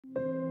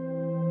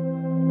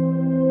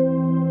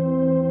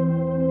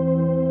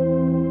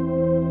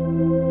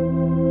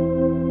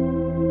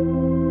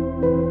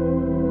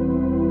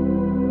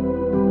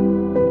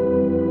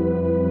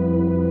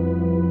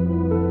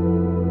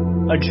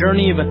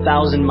journey of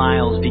 1,000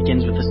 miles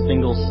begins with a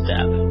single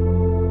step.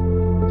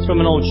 It's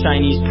from an old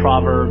Chinese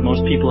proverb.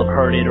 Most people have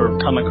heard it or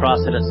come across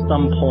it at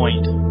some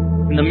point.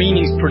 And the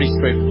meaning's pretty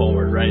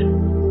straightforward, right?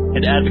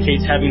 It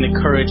advocates having the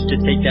courage to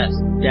take that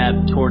step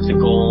towards a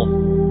goal.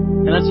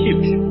 And that's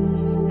huge.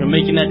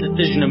 Making that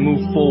decision to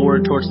move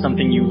forward towards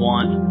something you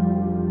want.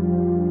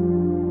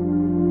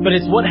 But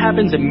it's what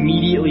happens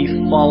immediately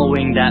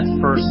following that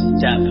first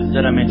step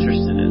that I'm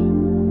interested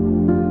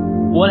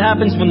in. What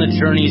happens when the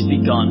journey's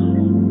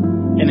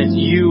begun, and it's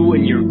you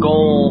and your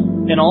goal,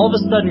 and all of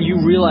a sudden you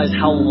realize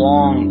how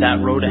long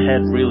that road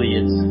ahead really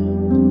is.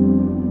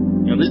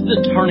 This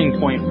is a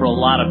turning point for a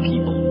lot of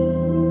people.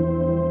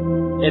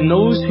 And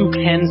those who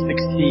can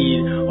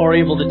succeed are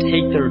able to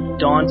take their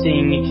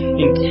daunting,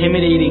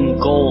 intimidating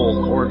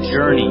goal or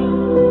journey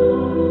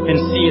and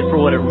see it for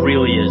what it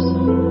really is.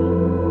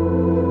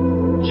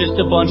 Just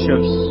a bunch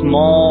of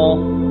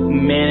small,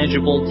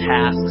 manageable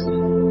tasks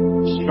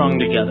strung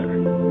together.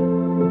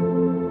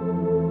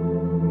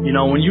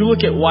 When you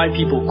look at why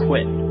people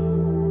quit,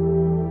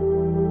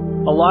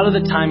 a lot of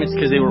the time it's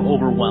because they were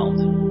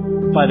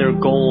overwhelmed by their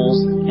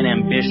goals and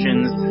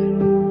ambitions.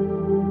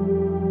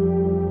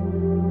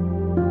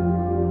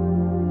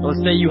 Let's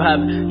say you have,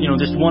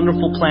 this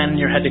wonderful plan in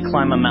your head to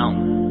climb a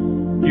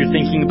mountain. You're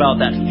thinking about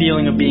that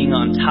feeling of being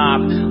on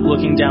top,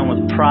 looking down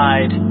with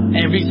pride.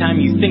 Every time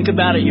you think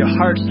about it, your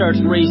heart starts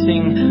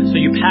racing. So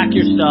you pack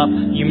your stuff,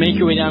 you make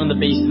your way down to the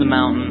base of the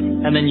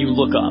mountain, and then you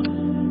look up.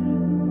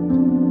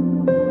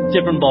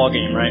 Different ball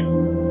game, right?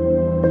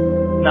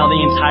 Now the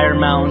entire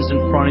mountain's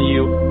in front of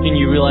you, and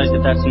you realize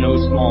that that's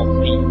no small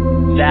feat.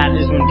 That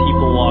is when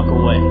people walk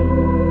away.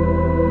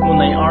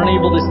 When they aren't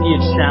able to see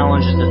a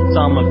challenge as a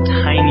sum of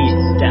tiny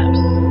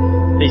steps,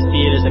 they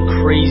see it as a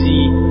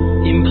crazy,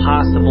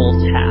 impossible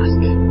task.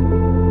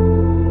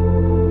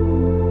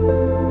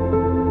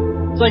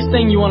 It's like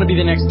saying you want to be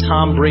the next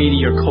Tom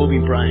Brady or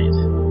Kobe Bryant.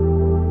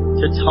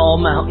 It's a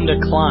tall mountain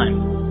to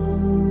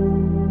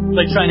climb. It's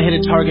like trying to hit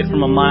a target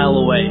from a mile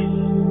away.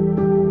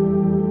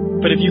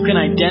 But if you can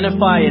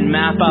identify and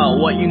map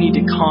out what you need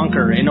to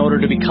conquer in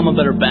order to become a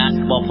better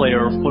basketball player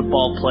or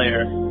football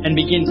player, and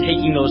begin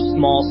taking those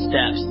small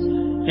steps,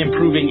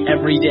 improving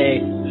every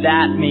day,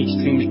 that makes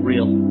dreams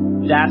real.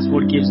 That's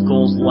what gives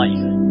goals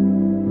life.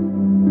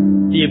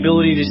 The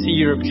ability to see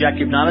your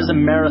objective not as a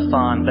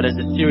marathon, but as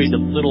a series of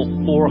little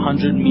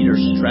 400-meter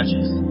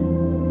stretches.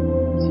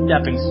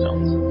 Stepping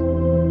stones.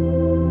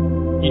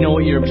 You know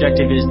what your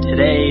objective is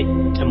today,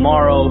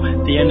 tomorrow,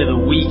 the end of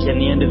the week, and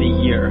the end of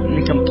the year.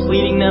 And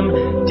completing them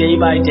day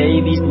by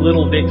day, these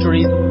little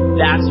victories,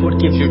 that's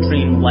what gives your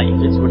dream life.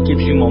 It's what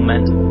gives you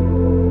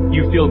momentum.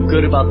 You feel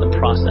good about the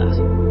process.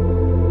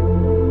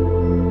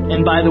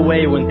 And by the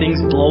way, when things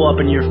blow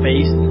up in your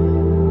face,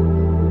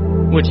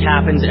 which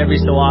happens every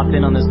so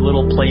often on this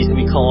little place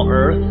we call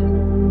Earth,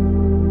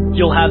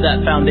 you'll have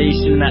that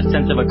foundation and that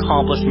sense of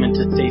accomplishment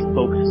to stay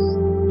focused,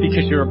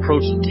 because your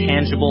approach is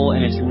tangible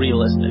and it's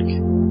realistic.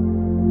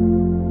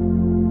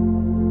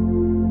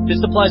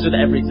 This applies with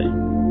everything.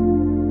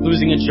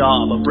 Losing a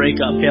job, a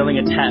breakup, failing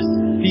a test.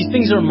 These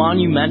things are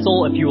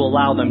monumental if you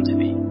allow them to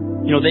be.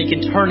 They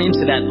can turn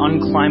into that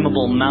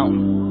unclimbable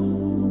mountain.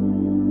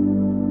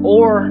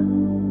 Or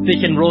they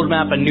can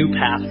roadmap a new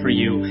path for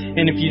you.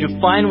 And if you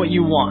define what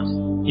you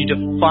want, you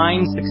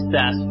define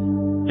success,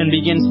 and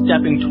begin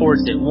stepping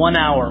towards it 1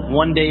 hour,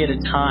 1 day at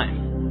a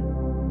time,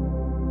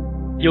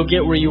 you'll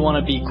get where you want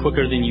to be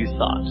quicker than you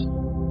thought.